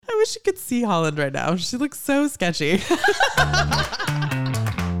wish you could see Holland right now. She looks so sketchy.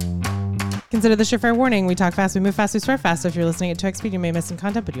 Consider this your fair warning. We talk fast, we move fast, we swear fast. So if you're listening at 2x speed, you may miss some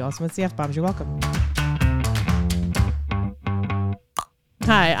content, but you also miss the F-bombs. You're welcome.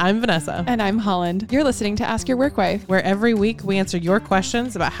 Hi, I'm Vanessa. And I'm Holland. You're listening to Ask Your Work Wife, where every week we answer your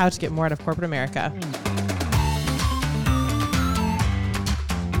questions about how to get more out of corporate America.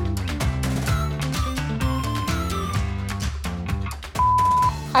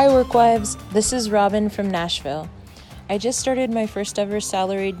 Hi, Work Wives. This is Robin from Nashville. I just started my first ever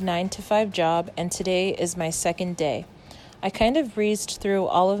salaried 9-to-5 job, and today is my second day. I kind of breezed through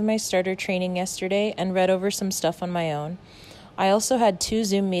all of my starter training yesterday and read over some stuff on my own. I also had 2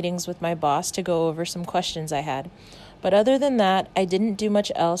 Zoom meetings with my boss to go over some questions I had. But other than that, I didn't do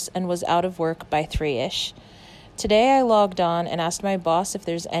much else and was out of work by 3-ish. Today I logged on and asked my boss if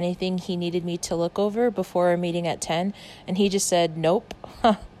there's anything he needed me to look over before our meeting at 10, and he just said, nope.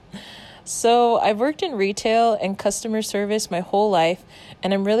 So I've worked in retail and customer service my whole life,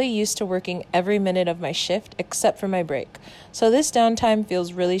 and I'm really used to working every minute of my shift except for my break. So this downtime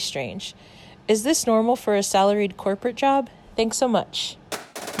feels really strange. Is this normal for a salaried corporate job? Thanks so much.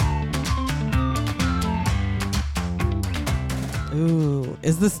 Ooh,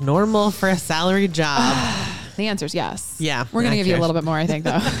 is this normal for a salaried job? The answer is yes. Yeah. We're going to give you a little bit more, I think,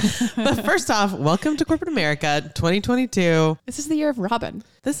 though. But first off, welcome to corporate America 2022. This is the year of Robin.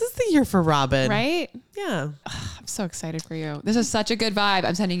 This is the year for Robin. Right? Yeah. I'm so excited for you. This is such a good vibe.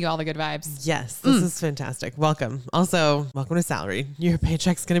 I'm sending you all the good vibes. Yes, this is fantastic. Welcome. Also, welcome to salary. Your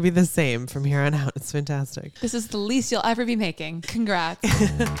paycheck's going to be the same from here on out. It's fantastic. This is the least you'll ever be making. Congrats.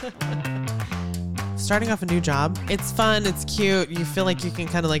 Starting off a new job, it's fun, it's cute. You feel like you can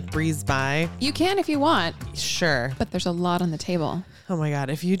kind of like breeze by. You can if you want. Sure. But there's a lot on the table. Oh my God.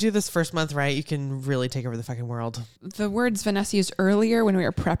 If you do this first month right, you can really take over the fucking world. The words Vanessa used earlier when we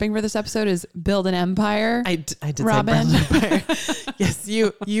were prepping for this episode is build an empire. I did Robin. say build an empire. Yes,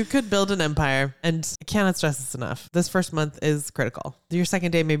 you could build an empire, and I cannot stress this enough. This first month is critical. Your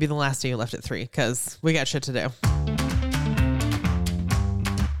second day may be the last day you left at 3 because we got shit to do.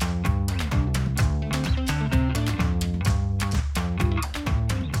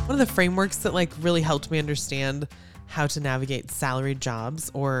 One of the frameworks that like really helped me understand how to navigate salaried jobs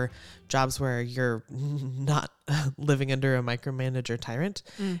or jobs where you're not living under a micromanager tyrant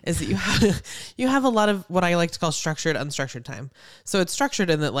is that you have a lot of what I like to call structured, unstructured time. So it's structured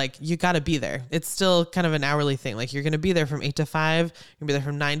in that like you got to be there. It's still kind of an hourly thing. Like you're going to be there from 8 to 5, you're going to be there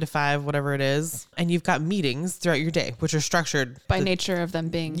from 9 to 5, whatever it is. And you've got meetings throughout your day, which are structured by nature of them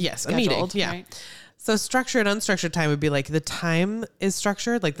being scheduled, a meeting. Yeah. Right? So structured, unstructured time would be like the time is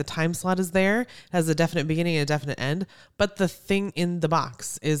structured, like the time slot is there, has a definite beginning and a definite end, but the thing in the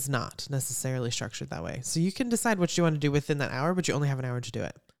box is not necessarily structured that way. So you can decide what you want to do within that hour, but you only have an hour to do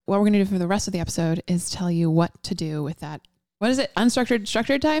it. What we're going to do for the rest of the episode is tell you what to do with that. What is it? Unstructured,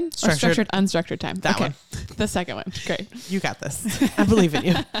 structured time? Or structured, unstructured time? That one. The second one. Great. You got this. I believe in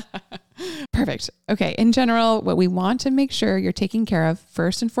you. Perfect. Okay. In general, what we want to make sure you're taking care of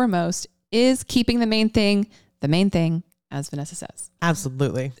first and foremost is keeping the main thing, as Vanessa says.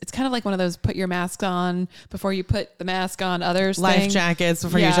 Absolutely. It's kind of like one of those put your mask on before you put the mask on others. Life jackets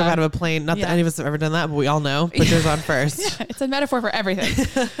before you jump out of a plane. Not that any of us have ever done that, but we all know. Put yours on first. Yeah, it's a metaphor for everything.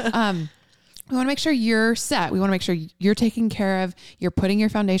 We want to make sure you're set. We want to make sure you're taken care of. You're putting your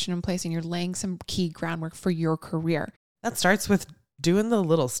foundation in place and you're laying some key groundwork for your career. That starts with doing the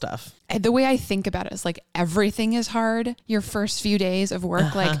little stuff. The way I think about it is like everything is hard. Your first few days of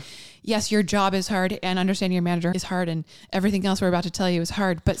work, like yes, your job is hard and understanding your manager is hard and everything else we're about to tell you is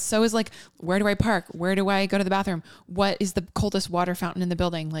hard, but so is like, where do I park? Where do I go to the bathroom? What is the coldest water fountain in the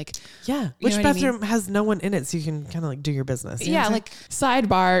building? Like, which bathroom has no one in it so you can kind of like do your business? You know like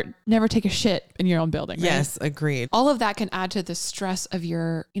sidebar, never take a shit in your own building. Right? Yes, agreed. All of that can add to the stress of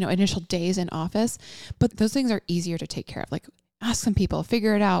your, initial days in office, but those things are easier to take care of. Like, ask some people,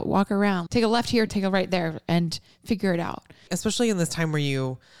 figure it out, walk around, take a left here, take a right there, and figure it out. Especially in this time where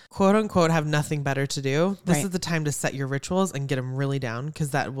you quote unquote have nothing better to do. This is the time to set your rituals and get them really down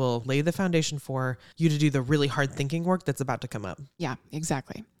because that will lay the foundation for you to do the really hard thinking work that's about to come up. Yeah,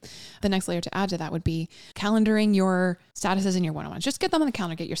 exactly. The next layer to add to that would be calendaring your statuses and your one-on-ones. Just get them on the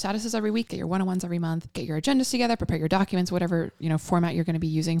calendar. Get your statuses every week, get your one-on-ones every month, get your agendas together, prepare your documents, whatever, format you're going to be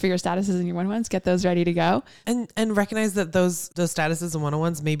using for your statuses and your one-on-ones, get those ready to go. And recognize that those statuses and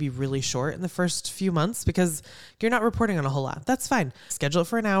one-on-ones may be really short in the first few months because you're not reporting on a whole lot. That's fine. Schedule it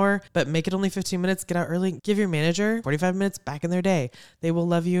for an hour, but make it only 15 minutes. Get out early. Give your manager 45 minutes back in their day. They will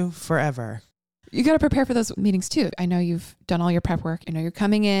love you forever. You got to prepare for those meetings too. I know you've done all your prep work. I know you're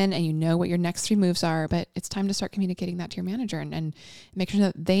coming in and you know what your next 3 moves are, but it's time to start communicating that to your manager and make sure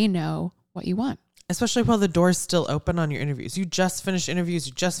that they know what you want. Especially while the door's still open on your interviews. You just finished interviews,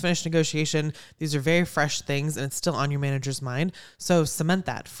 you just finished negotiation. These are very fresh things and it's still on your manager's mind. So cement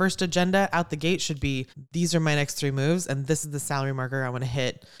that. First agenda out the gate should be, these are my next 3 moves and this is the salary marker I want to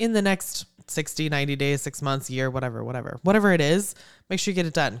hit in the next 60, 90 days, 6 months, year, whatever it is. Make sure you get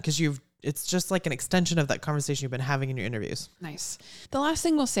it done because it's just like an extension of that conversation you've been having in your interviews. Nice. The last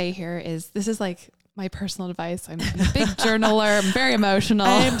thing we'll say here is this is like my personal advice. I'm a big journaler. I'm very emotional.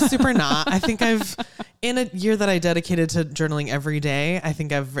 I'm super not. I think in a year that I dedicated to journaling every day, I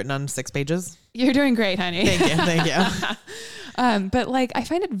think I've written on 6 pages. You're doing great, honey. Thank you. But like, I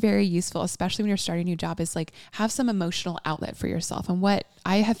find it very useful, especially when you're starting a new job, is like have some emotional outlet for yourself. And what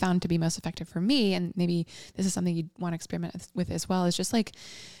I have found to be most effective for me, and maybe this is something you'd want to experiment with as well, is just make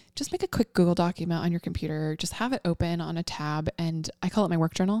a quick Google document on your computer, just have it open on a tab. And I call it my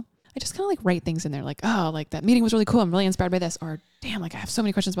work journal. I just kind of like write things in there like, oh, like that meeting was really cool. I'm really inspired by this. Or damn, like I have so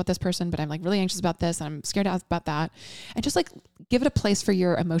many questions about this person, but I'm like really anxious about this and I'm scared to ask about that. And just like give it a place for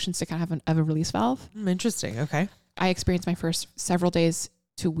your emotions to kind of have a release valve. Interesting. Okay. I experienced my first several days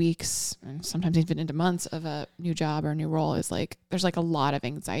to weeks and sometimes even into months of a new job or a new role is like, there's like a lot of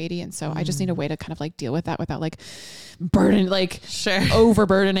anxiety. And so I just need a way to kind of like deal with that without like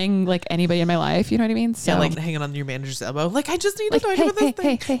overburdening like anybody in my life. You know what I mean? So yeah, like hanging on your manager's elbow. Like, I just need to talk about this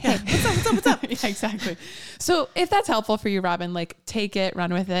thing. Hey. What's up? Yeah, exactly. So if that's helpful for you, Robin, like take it,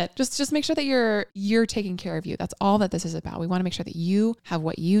 run with it. Just make sure that you're taking care of you. That's all that this is about. We want to make sure that you have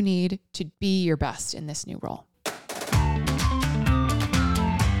what you need to be your best in this new role.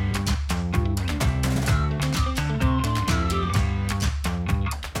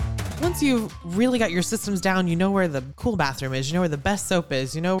 Once you've really got your systems down, you know where the cool bathroom is, you know where the best soap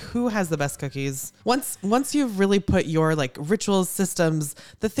is, you know who has the best cookies. Once you've really put your like rituals, systems,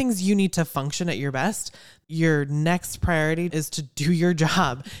 the things you need to function at your best, your next priority is to do your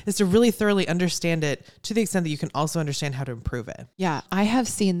job, is to really thoroughly understand it to the extent that you can also understand how to improve it. Yeah, I have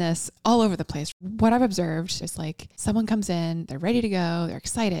seen this all over the place. What I've observed is like someone comes in, they're ready to go, they're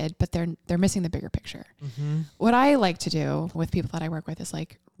excited, but they're missing the bigger picture. Mm-hmm. What I like to do with people that I work with is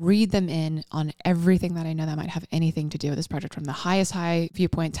like read them in on everything that I know that might have anything to do with this project, from the highest high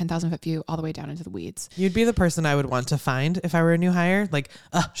viewpoint, 10,000 foot view, all the way down into the weeds. You'd be the person I would want to find if I were a new hire. Like,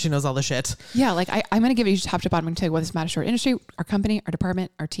 she knows all the shit. Yeah, like I'm going to give you top to bottom and tell you what this matters to our industry, our company, our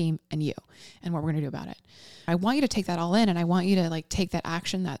department, our team, and you, and what we're going to do about it. I want you to take that all in, and I want you to like take that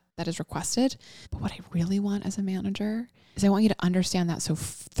action that is requested. But what I really want as a manager is I want you to understand that so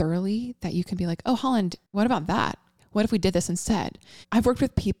thoroughly that you can be like, oh, Holland, what about that? What if we did this instead? I've worked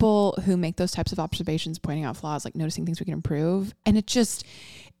with people who make those types of observations, pointing out flaws, like noticing things we can improve. And it just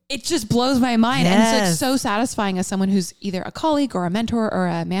blows my mind. Yes. And it's like so satisfying as someone who's either a colleague or a mentor or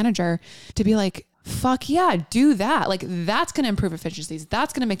a manager to be like, fuck yeah, do that. Like that's going to improve efficiencies.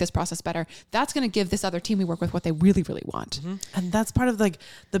 That's going to make this process better. That's going to give this other team we work with what they really, really want. Mm-hmm. And that's part of like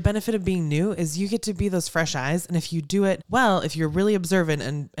the benefit of being new is you get to be those fresh eyes. And if you do it well, if you're really observant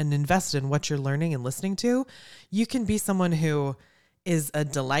and invested in what you're learning and listening to, you can be someone who is a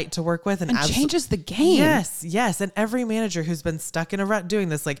delight to work with and changes the game. Yes. And every manager who's been stuck in a rut doing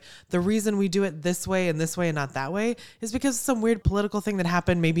this, like the reason we do it this way and not that way is because of some weird political thing that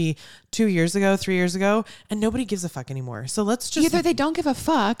happened maybe 2 years ago, 3 years ago, and nobody gives a fuck anymore. So let's just either they don't give a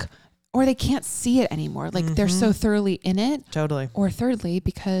fuck or they can't see it anymore. Like they're so thoroughly in it. Totally. Or thirdly,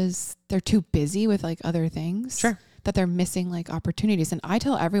 because they're too busy with like other things. Sure. That they're missing like opportunities. And I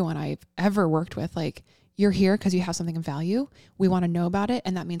tell everyone I've ever worked with, like, you're here because you have something of value. We want to know about it.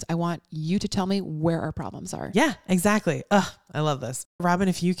 And that means I want you to tell me where our problems are. Yeah, exactly. I love this. Robin,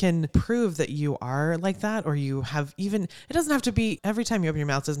 if you can prove that you are like that, or you have even, it doesn't have to be every time you open your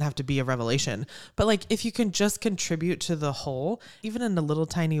mouth, doesn't have to be a revelation, but like if you can just contribute to the whole, even in a little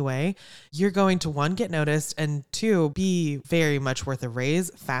tiny way, you're going to 1, get noticed, and 2, be very much worth a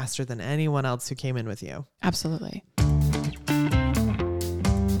raise faster than anyone else who came in with you. Absolutely.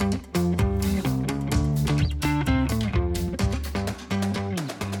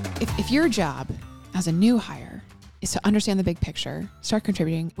 If your job as a new hire is to understand the big picture, start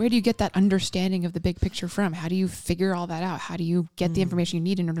contributing, where do you get that understanding of the big picture from? How do you figure all that out? How do you get the information you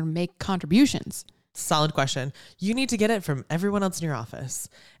need in order to make contributions? Solid question. You need to get it from everyone else in your office.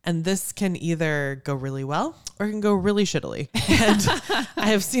 And this can either go really well or it can go really shittily. And I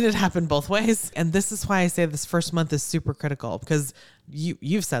have seen it happen both ways. And this is why I say this first month is super critical, because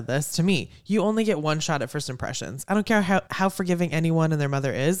you've said this to me. You only get one shot at first impressions. I don't care how forgiving anyone and their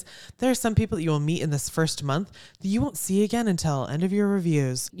mother is. There are some people that you will meet in this first month that you won't see again until end of your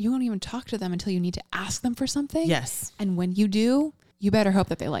reviews. You won't even talk to them until you need to ask them for something. Yes. And when you do, you better hope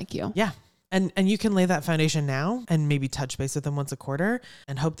that they like you. Yeah. And you can lay that foundation now and maybe touch base with them once a quarter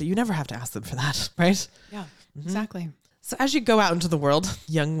and hope that you never have to ask them for that, right? Yeah, exactly. So as you go out into the world,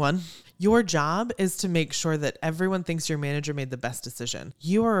 young one, your job is to make sure that everyone thinks your manager made the best decision.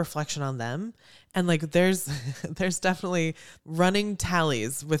 You are a reflection on them. And like there's definitely running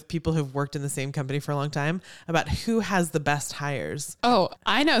tallies with people who've worked in the same company for a long time about who has the best hires. Oh,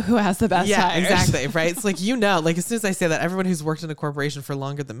 I know who has the best hires. Yeah, exactly. Right. It's like, like as soon as I say that, everyone who's worked in a corporation for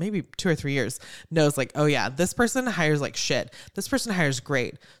longer than maybe 2 or 3 years knows like, oh yeah, this person hires like shit. This person hires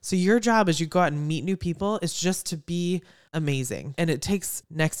great. So your job as you go out and meet new people is just to be amazing. And it takes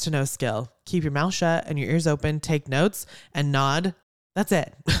next to no skill. Keep your mouth shut and your ears open, take notes and nod. That's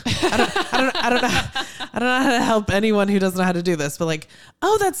it. I don't know how to help anyone who doesn't know how to do this, but like,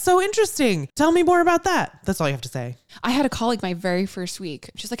 oh, that's so interesting. Tell me more about that. That's all you have to say. I had a colleague my very first week.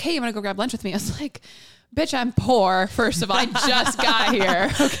 She's like, hey, you want to go grab lunch with me? I was like, bitch, I'm poor. First of all, I just got here.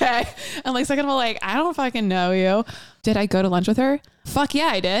 Okay. And like, second of all, like, I don't fucking know you. Did I go to lunch with her? Fuck yeah,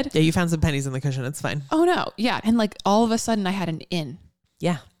 I did. Yeah. You found some pennies in the cushion. It's fine. Oh no. Yeah. And like all of a sudden I had an in.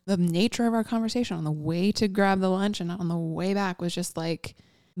 Yeah. The nature of our conversation on the way to grab the lunch and on the way back was just like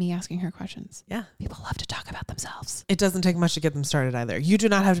me asking her questions. Yeah. People love to talk about themselves. It doesn't take much to get them started either. You do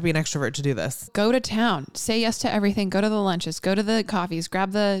not have to be an extrovert to do this. Go to town, say yes to everything, go to the lunches, go to the coffees,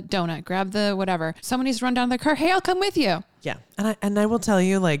 grab the donut, grab the whatever. Someone needs to run down their car. Hey, I'll come with you. Yeah. And I will tell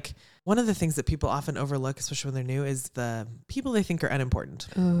you, like, one of the things that people often overlook, especially when they're new, is the people they think are unimportant.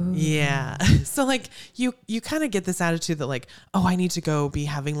 Ooh. Yeah. So like you kind of get this attitude that like, oh, I need to go be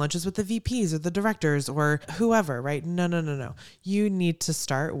having lunches with the VPs or the directors or whoever, right? No. You need to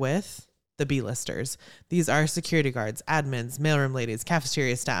start with the B-listers. These are security guards, admins, mailroom ladies,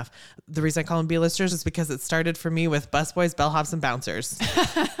 cafeteria staff. The reason I call them B-listers is because it started for me with busboys, bellhops, and bouncers,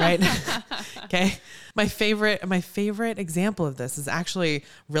 right? Okay. My favorite example of this is actually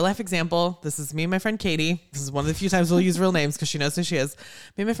real life example. This is me and my friend Katie. This is one of the few times we'll use real names because she knows who she is.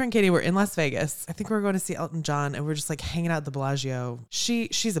 Me and my friend Katie were in Las Vegas. I think we were going to see Elton John and we're just like hanging out at the Bellagio.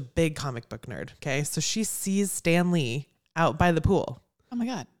 She's a big comic book nerd. Okay. So she sees Stan Lee out by the pool. Oh my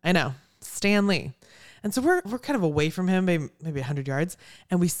God. I know. Stan Lee. And so we're kind of away from him, maybe 100 yards.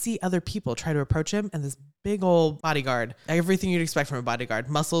 And we see other people try to approach him. And this big old bodyguard, everything you'd expect from a bodyguard,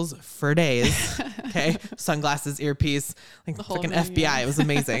 muscles for days. Okay. Sunglasses, earpiece, like the fucking FBI. Yeah. It was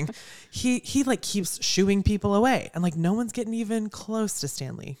amazing. He like keeps shooing people away. And like no one's getting even close to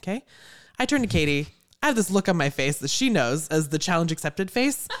Stan Lee. Okay. I turn to Katie. I have this look on my face that she knows as the challenge accepted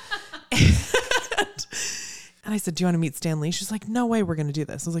face. And I said, do you want to meet Stan Lee? She's like, no way we're going to do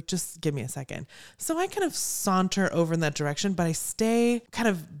this. I was like, just give me a second. So I kind of saunter over in that direction, but I stay kind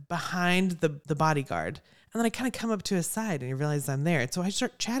of behind the bodyguard. And then I kind of come up to his side and he realizes I'm there. And so I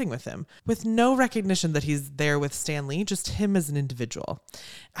start chatting with him with no recognition that he's there with Stan Lee, just him as an individual.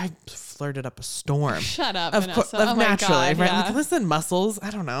 I flirted up a storm. Shut up, of Vanessa. Of naturally, God, right? yeah. Like, listen, muscles.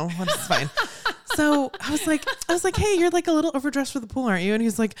 I don't know. It's fine. So I was like, hey, you're like a little overdressed for the pool, aren't you? And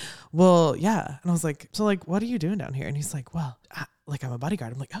he's like, well, yeah. And I was like, so like, what are you doing down here? And he's like, well, I'm a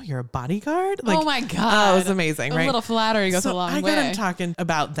bodyguard. I'm like, oh, you're a bodyguard? Like, oh my God. Oh, it was amazing, right? A little flattery goes a long way. I got him talking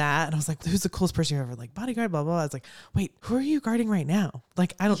about that. And I was like, who's the coolest person you've ever like bodyguard, blah, blah, blah. I was like, wait, who are you guarding right now?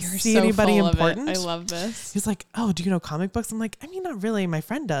 Like, I don't see anybody important. I love this. He's like, oh, do you know comic books? I'm like, I mean, not really. My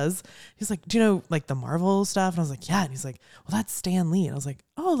friend does. He's like, do you know like the Marvel stuff? And I was like, yeah. And he's like, well, that's Stan Lee. And I was like,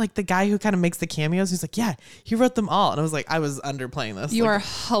 oh, like the guy who kind of makes the cameos. He's like, yeah, he wrote them all. And I was like, I was underplaying this. You like, are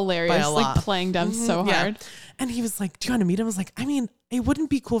hilarious. Like playing dumb so hard. Yeah. And he was like, do you want to meet him? I was like, I mean, it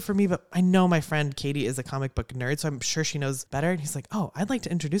wouldn't be cool for me, but I know my friend Katie is a comic book nerd, so I'm sure she knows better. And he's like, oh, I'd like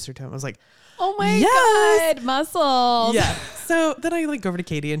to introduce her to him. I was like, oh my God, muscles. Yeah. So then I like go over to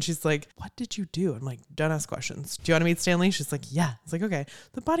Katie and she's like, what did you do? I'm like, don't ask questions. Do you want to meet Stan Lee? She's like, yeah. I was like, okay.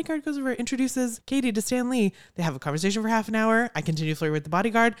 The bodyguard goes over, introduces Katie to Stan Lee. They have a conversation for half an hour. I continue flirting with the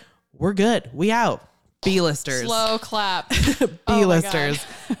bodyguard. We're good. We out. B-listers. Slow clap. B-listers.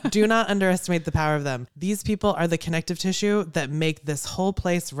 Do not underestimate the power of them. These people are the connective tissue that make this whole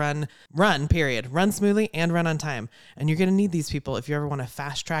place run smoothly and run on time. And you're going to need these people if you ever want to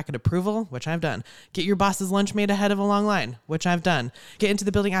fast track an approval, which I've done. Get your boss's lunch made ahead of a long line, which I've done. Get into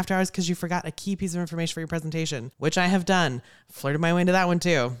the building after hours because you forgot a key piece of information for your presentation, which I have done. Flirted my way into that one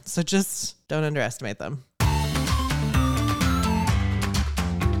too. So just don't underestimate them.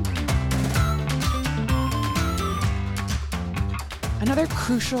 Another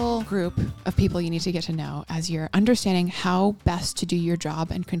crucial group of people you need to get to know as you're understanding how best to do your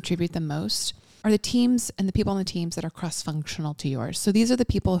job and contribute the most are the teams and the people on the teams that are cross-functional to yours. So these are the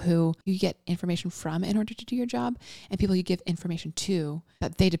people who you get information from in order to do your job and people you give information to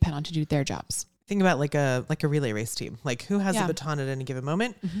that they depend on to do their jobs. Think about like a relay race team. Like who has the baton at any given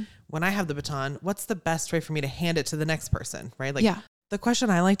moment? Mm-hmm. When I have the baton, what's the best way for me to hand it to the next person, right? Like the question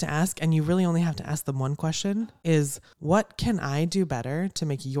I like to ask, and you really only have to ask them one question, is what can I do better to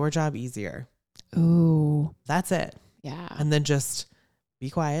make your job easier? Ooh. That's it. Yeah. And then just be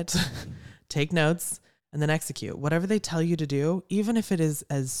quiet, take notes, and then execute. Whatever they tell you to do, even if it is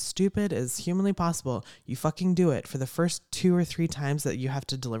as stupid as humanly possible, you fucking do it for the first 2 or 3 times that you have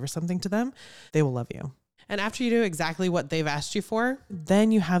to deliver something to them. They will love you. And after you do exactly what they've asked you for,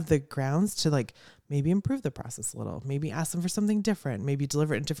 then you have the grounds to like maybe improve the process a little, maybe ask them for something different, maybe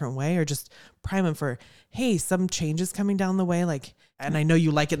deliver it in a different way, or just prime them for, hey, some changes coming down the way. Like, and I know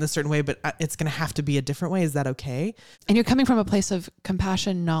you like it in a certain way, but it's going to have to be a different way. Is that okay? And you're coming from a place of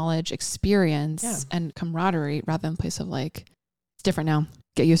compassion, knowledge, experience, and camaraderie rather than a place of like, it's different now.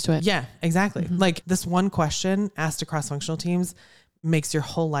 Get used to it. Yeah, exactly. Mm-hmm. Like this one question asked across functional teams makes your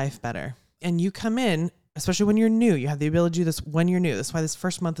whole life better. And you come in, especially when you're new, you have the ability to do this when you're new. That's why this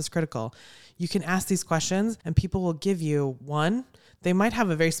first month is critical. You can ask these questions and people will give you, 1, they might have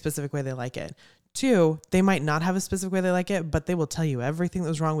a very specific way they like it. 2, they might not have a specific way they like it, but they will tell you everything that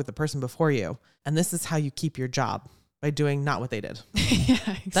was wrong with the person before you. And this is how you keep your job, by doing not what they did. Yeah,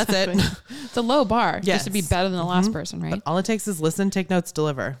 exactly. That's it. It's a low bar just to be better than the last person, right? But all it takes is listen, take notes,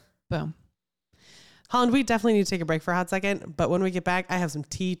 deliver. Boom. Holland, we definitely need to take a break for a hot second, but when we get back, I have some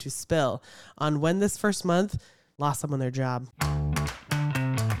tea to spill on when this first month lost someone their job.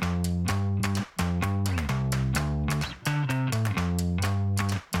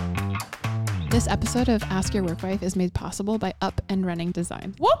 This episode of Ask Your Work Wife is made possible by Up and Running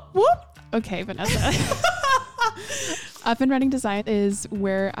Design. Whoop, whoop. Okay, Vanessa. Up and Running Design is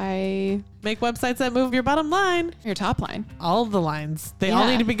where I make websites that move your bottom line. Your top line. All of the lines. They all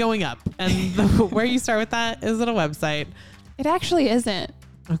need to be going up. And where you start with that is at a website. It actually isn't.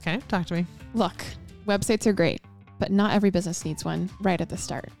 Okay, talk to me. Look, websites are great, but not every business needs one right at the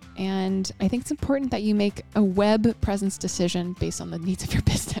start. And I think it's important that you make a web presence decision based on the needs of your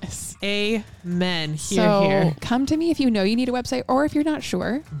business. Amen. Here. Come to me if you know you need a website or if you're not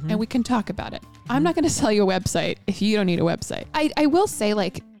sure, and we can talk about it. I'm not going to sell you a website if you don't need a website. I will say,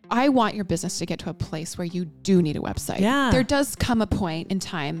 like, I want your business to get to a place where you do need a website. Yeah. There does come a point in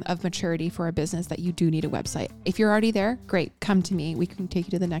time of maturity for a business that you do need a website. If you're already there, great, come to me. We can take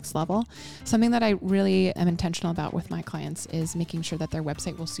you to the next level. Something that I really am intentional about with my clients is making sure that their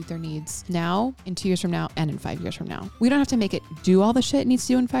website will suit their needs now, in 2 years from now, and in 5 years from now. We don't have to make it do all the shit it needs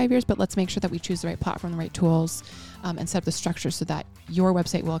to do in 5 years, but let's make sure that we choose the right platform, the right tools, and set up the structure so that your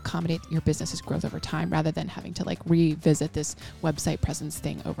website will accommodate your business's growth over time rather than having to like revisit this website presence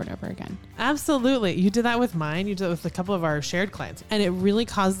thing over and over again. Absolutely. You did that with mine. You did it with a couple of our shared clients. And it really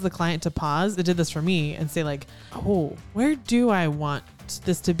causes the client to pause. It did this for me and say like, oh, where do I want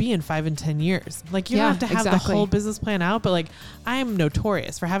this to be in 5 and 10 years? Like you don't have to have the whole business plan out, but like I am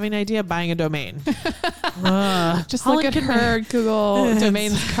notorious for having an idea, buying a domain. Just look at her Google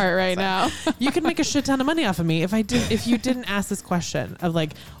domains cart right now. You can make a shit ton of money off of me if you didn't ask this question of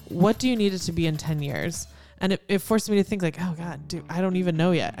like, what do you need it to be in 10 years? And it forced me to think like, oh God, dude, I don't even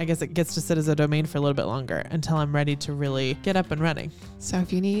know yet. I guess it gets to sit as a domain for a little bit longer until I'm ready to really get up and running. So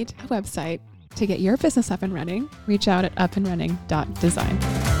if you need a website to get your business up and running, reach out at upandrunning.design.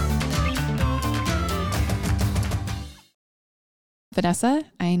 Vanessa,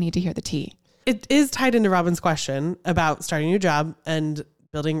 I need to hear the tea. It is tied into Robin's question about starting a new job and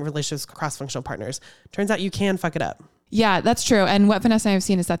building relationships with cross-functional partners. Turns out you can fuck it up. Yeah, that's true. And what Vanessa and I have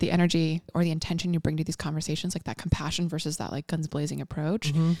seen is that the energy or the intention you bring to these conversations, like that compassion versus that like guns blazing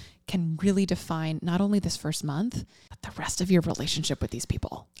approach, can really define not only this first month, but the rest of your relationship with these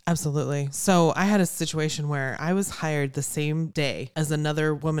people. Absolutely. So I had a situation where I was hired the same day as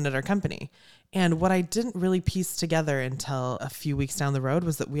another woman at our company. And what I didn't really piece together until a few weeks down the road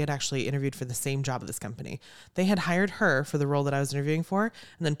was that we had actually interviewed for the same job at this company. They had hired her for the role that I was interviewing for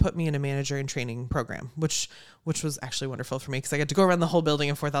and then put me in a manager and training program, which was actually wonderful for me because I got to go around the whole building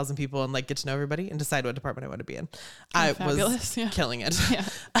of 4,000 people and like get to know everybody and decide what department I want to be in. I was killing it. Yeah.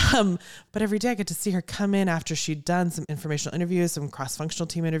 But every day I get to see her come in after she'd done some informational interviews, some cross-functional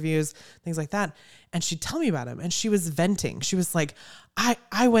team interviews, things like that. And she'd tell me about him and she was venting. She was like,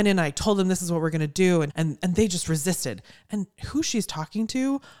 I went in, I told them this is what we're going to do. And they just resisted. And who she's talking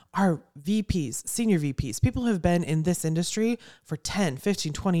to are VPs, senior VPs, people who have been in this industry for 10,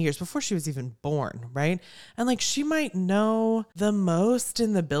 15, 20 years before she was even born. Right. And like, she might know the most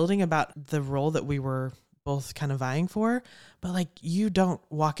in the building about the role that we were both kind of vying for. But like, you don't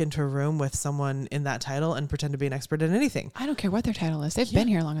walk into a room with someone in that title and pretend to be an expert in anything. I don't care what their title is. They've been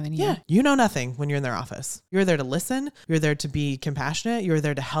here longer than you. Yeah. You know nothing when you're in their office. You're there to listen. You're there to be compassionate. You're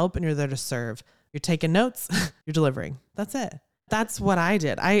there to help and you're there to serve. You're taking notes. You're delivering. That's it. That's what I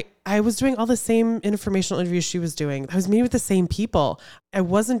did. I was doing all the same informational interviews she was doing. I was meeting with the same people. I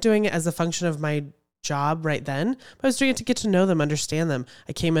wasn't doing it as a function of my job right then, but I was doing it to get to know them, understand them.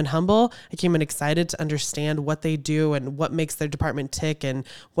 I came in humble. I came in excited to understand what they do and what makes their department tick and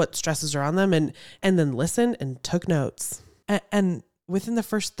what stresses are on them, and then listened and took notes. And within the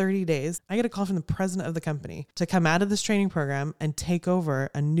first 30 days, I get a call from the president of the company to come out of this training program and take over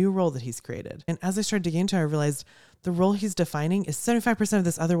a new role that he's created. And as I started digging into it, I realized the role he's defining is 75% of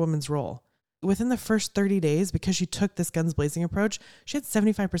this other woman's role. Within the first 30 days, because she took this guns blazing approach, she had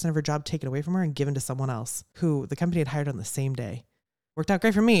 75% of her job taken away from her and given to someone else who the company had hired on the same day. Worked out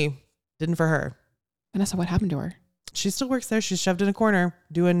great for me, didn't for her. Vanessa, what happened to her? She still works there. She's shoved in a corner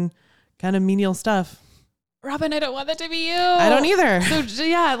doing kind of menial stuff. Robin, I don't want that to be you. I don't either. So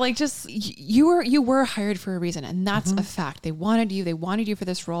yeah, like just you were hired for a reason, and that's a fact. They wanted you. They wanted you for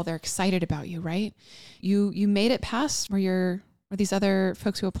this role. They're excited about you, right? You made it past where these other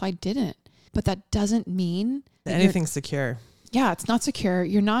folks who applied didn't. But that doesn't mean that anything's secure. Yeah, it's not secure.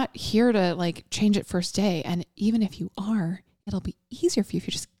 You're not here to like change it first day. And even if you are, it'll be easier for you if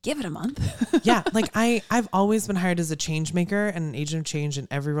you just give it a month. Yeah. Like I've always been hired as a change maker and an agent of change in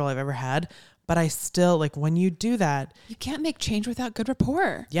every role I've ever had. But I still, like, when you do that, you can't make change without good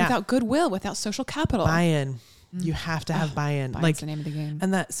rapport, without goodwill, without social capital. Buy-in. You have to have buy-in. Like the name of the game.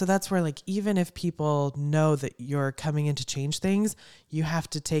 And that's where, like, even if people know that you're coming in to change things, you have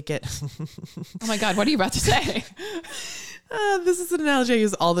to take it. Oh my God, what are you about to say? This is an analogy I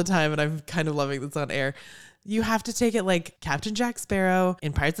use all the time, and I'm kind of loving this on air. You have to take it like Captain Jack Sparrow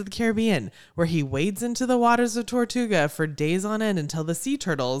in Pirates of the Caribbean, where he wades into the waters of Tortuga for days on end until the sea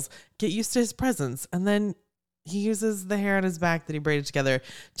turtles get used to his presence. And then he uses the hair on his back that he braided together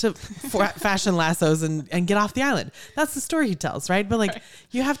to fashion lassos and get off the island. That's the story he tells, right? But like,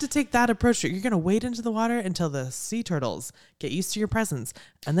 you have to take that approach. You're going to wade into the water until the sea turtles get used to your presence,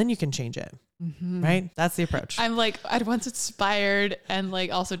 and then you can change it. Mm-hmm. Right? That's the approach. I'm like at once inspired and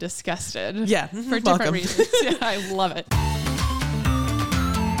like also disgusted. Yeah. For different reasons. Yeah, I love it.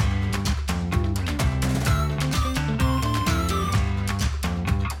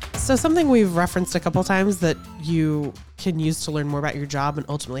 So something we've referenced a couple times that you can use to learn more about your job and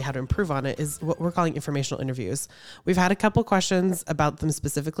ultimately how to improve on it is what we're calling informational interviews. We've had a couple questions about them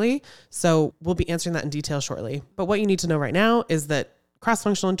specifically, so we'll be answering that in detail shortly. But what you need to know right now is that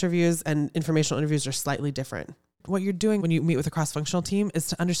cross-functional interviews and informational interviews are slightly different. What you're doing when you meet with a cross-functional team is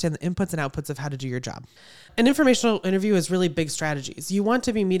to understand the inputs and outputs of how to do your job. An informational interview is really big strategies. You want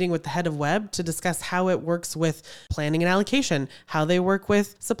to be meeting with the head of web to discuss how it works with planning and allocation, how they work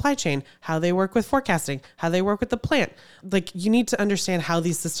with supply chain, how they work with forecasting, how they work with the plant. Like, you need to understand how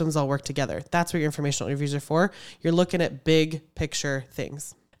these systems all work together. That's what your informational interviews are for. You're looking at big picture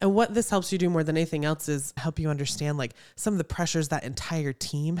things. And what this helps you do more than anything else is help you understand like some of the pressures that entire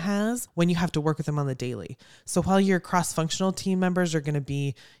team has when you have to work with them on the daily. So while your cross-functional team members are going to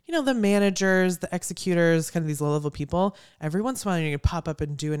be, you know, the managers, the executors, kind of these low-level people, every once in a while you're going to pop up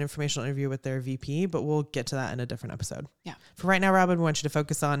and do an informational interview with their VP, but we'll get to that in a different episode. Yeah. For right now, Robin, we want you to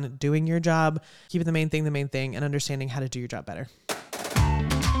focus on doing your job, keeping the main thing, and understanding how to do your job better.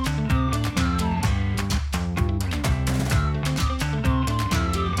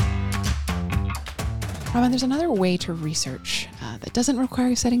 Robin, there's another way to research that doesn't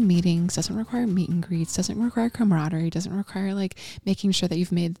require setting meetings, doesn't require meet and greets, doesn't require camaraderie, doesn't require like making sure that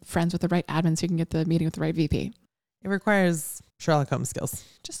you've made friends with the right admin so you can get the meeting with the right VP. It requires Sherlock Holmes skills.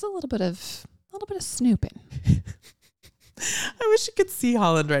 Just a little bit of snooping. I wish you could see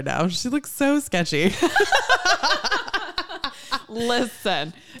Holland right now. She looks so sketchy.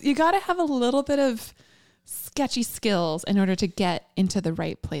 Listen, you got to have a little bit of sketchy skills in order to get into the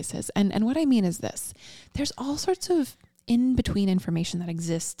right places. And what I mean is this, there's all sorts of in between information that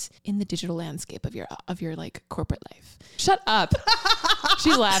exists in the digital landscape of your like corporate life. Shut up.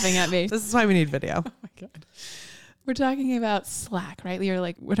 She's laughing at me. This is why we need video. Oh my God. We're talking about Slack, right? You're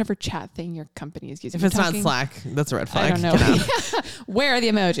like whatever chat thing your company is using. If it's not Slack, that's a red flag. I don't know. Where are the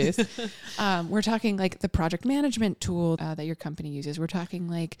emojis? We're talking like the project management tool that your company uses. We're talking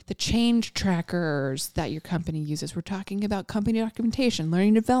like the change trackers that your company uses. We're talking about company documentation,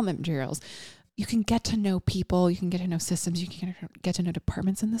 learning development materials. You can get to know people. You can get to know systems. You can get to know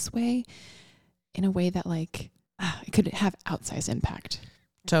departments in this way, in a way that like it could have outsized impact.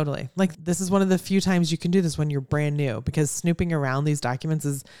 Totally. Like this is one of the few times you can do this when you're brand new, because snooping around these documents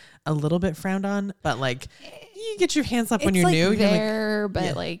is a little bit frowned on, but like you get your hands up when you're like new. There,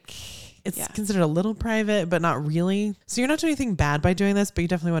 but like it's considered a little private, but not really. So you're not doing anything bad by doing this, but you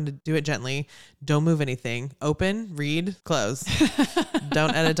definitely want to do it gently. Don't move anything. Open, read, close.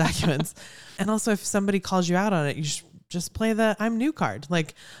 Don't edit documents. And also if somebody calls you out on it, you should just play the I'm new card.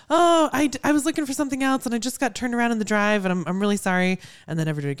 Like, oh, I was looking for something else and I just got turned around in the drive and I'm really sorry, and then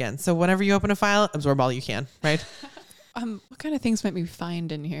never do it again. So whenever you open a file, absorb all you can, right? What kind of things might we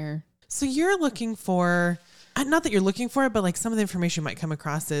find in here? So you're looking for, not that you're looking for it, but like some of the information you might come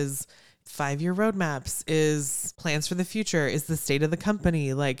across is 5-year roadmaps, is plans for the future, is the state of the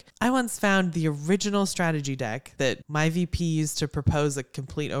company. Like I once found the original strategy deck that my VP used to propose a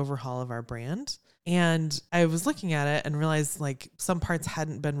complete overhaul of our brand. And I was looking at it and realized like some parts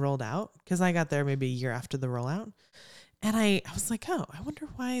hadn't been rolled out, because I got there maybe a year after the rollout. And I was like, oh, I wonder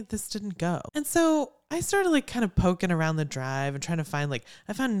why this didn't go. And so I started like kind of poking around the drive and trying to find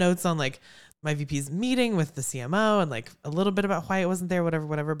I found notes on like my VP's meeting with the CMO and like a little bit about why it wasn't there,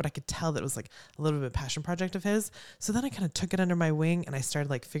 whatever. But I could tell that it was like a little bit of a passion project of his. So then I kind of took it under my wing and I started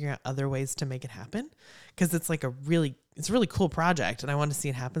like figuring out other ways to make it happen, because it's like it's a really cool project and I wanted to see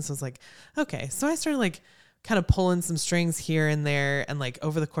it happen. So I was like, okay. So I started like kind of pulling some strings here and there, and like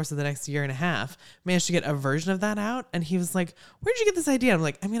over the course of the next year and a half managed to get a version of that out. And he was like, where'd you get this idea? I'm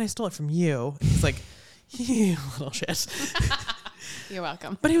like, I mean, I stole it from you. And he's like, you little shit. You're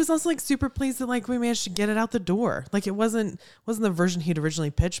welcome. But he was also like super pleased that like we managed to get it out the door. Like it wasn't the version he'd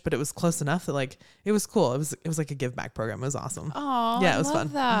originally pitched, but it was close enough that like it was cool. It was like a give back program. It was awesome. Oh, yeah, it was love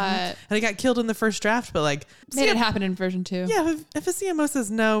fun. That. And it got killed in the first draft, but like made it happen in version 2. Yeah, if a CMO says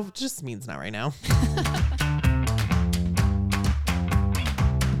no, it just means not right now.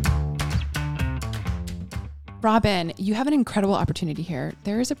 Robin, you have an incredible opportunity here.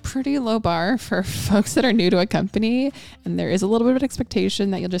 There is a pretty low bar for folks that are new to a company, and there is a little bit of an expectation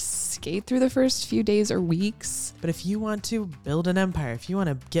that you'll just skate through the first few days or weeks. But if you want to build an empire, if you want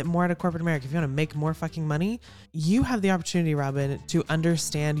to get more out of corporate America, if you want to make more fucking money, you have the opportunity, Robin, to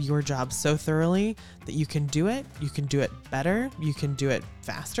understand your job so thoroughly that you can do it better, you can do it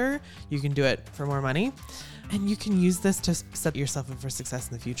faster, you can do it for more money. And you can use this to set yourself up for success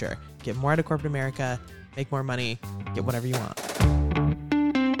in the future. Get more out of corporate America, make more money, get whatever you want.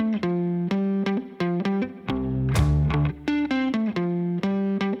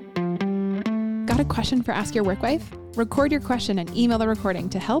 Got a question for Ask Your Work Wife? Record your question and email the recording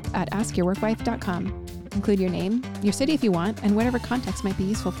to help@askyourworkwife.com. Include your name, your city if you want, and whatever context might be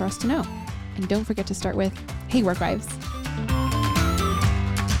useful for us to know. And don't forget to start with, hey, work wives.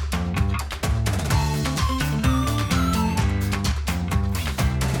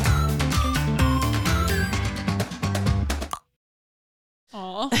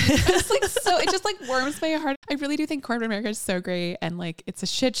 It just like warms my heart. I really do think corporate America is so great, and like it's a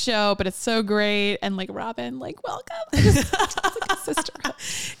shit show, but it's so great. And like Robin, like welcome. It's like a sisterhood.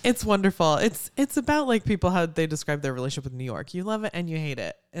 It's wonderful. It's about like people, how they describe their relationship with New York. You love it and you hate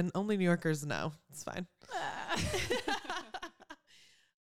it, and only New Yorkers know. It's fine.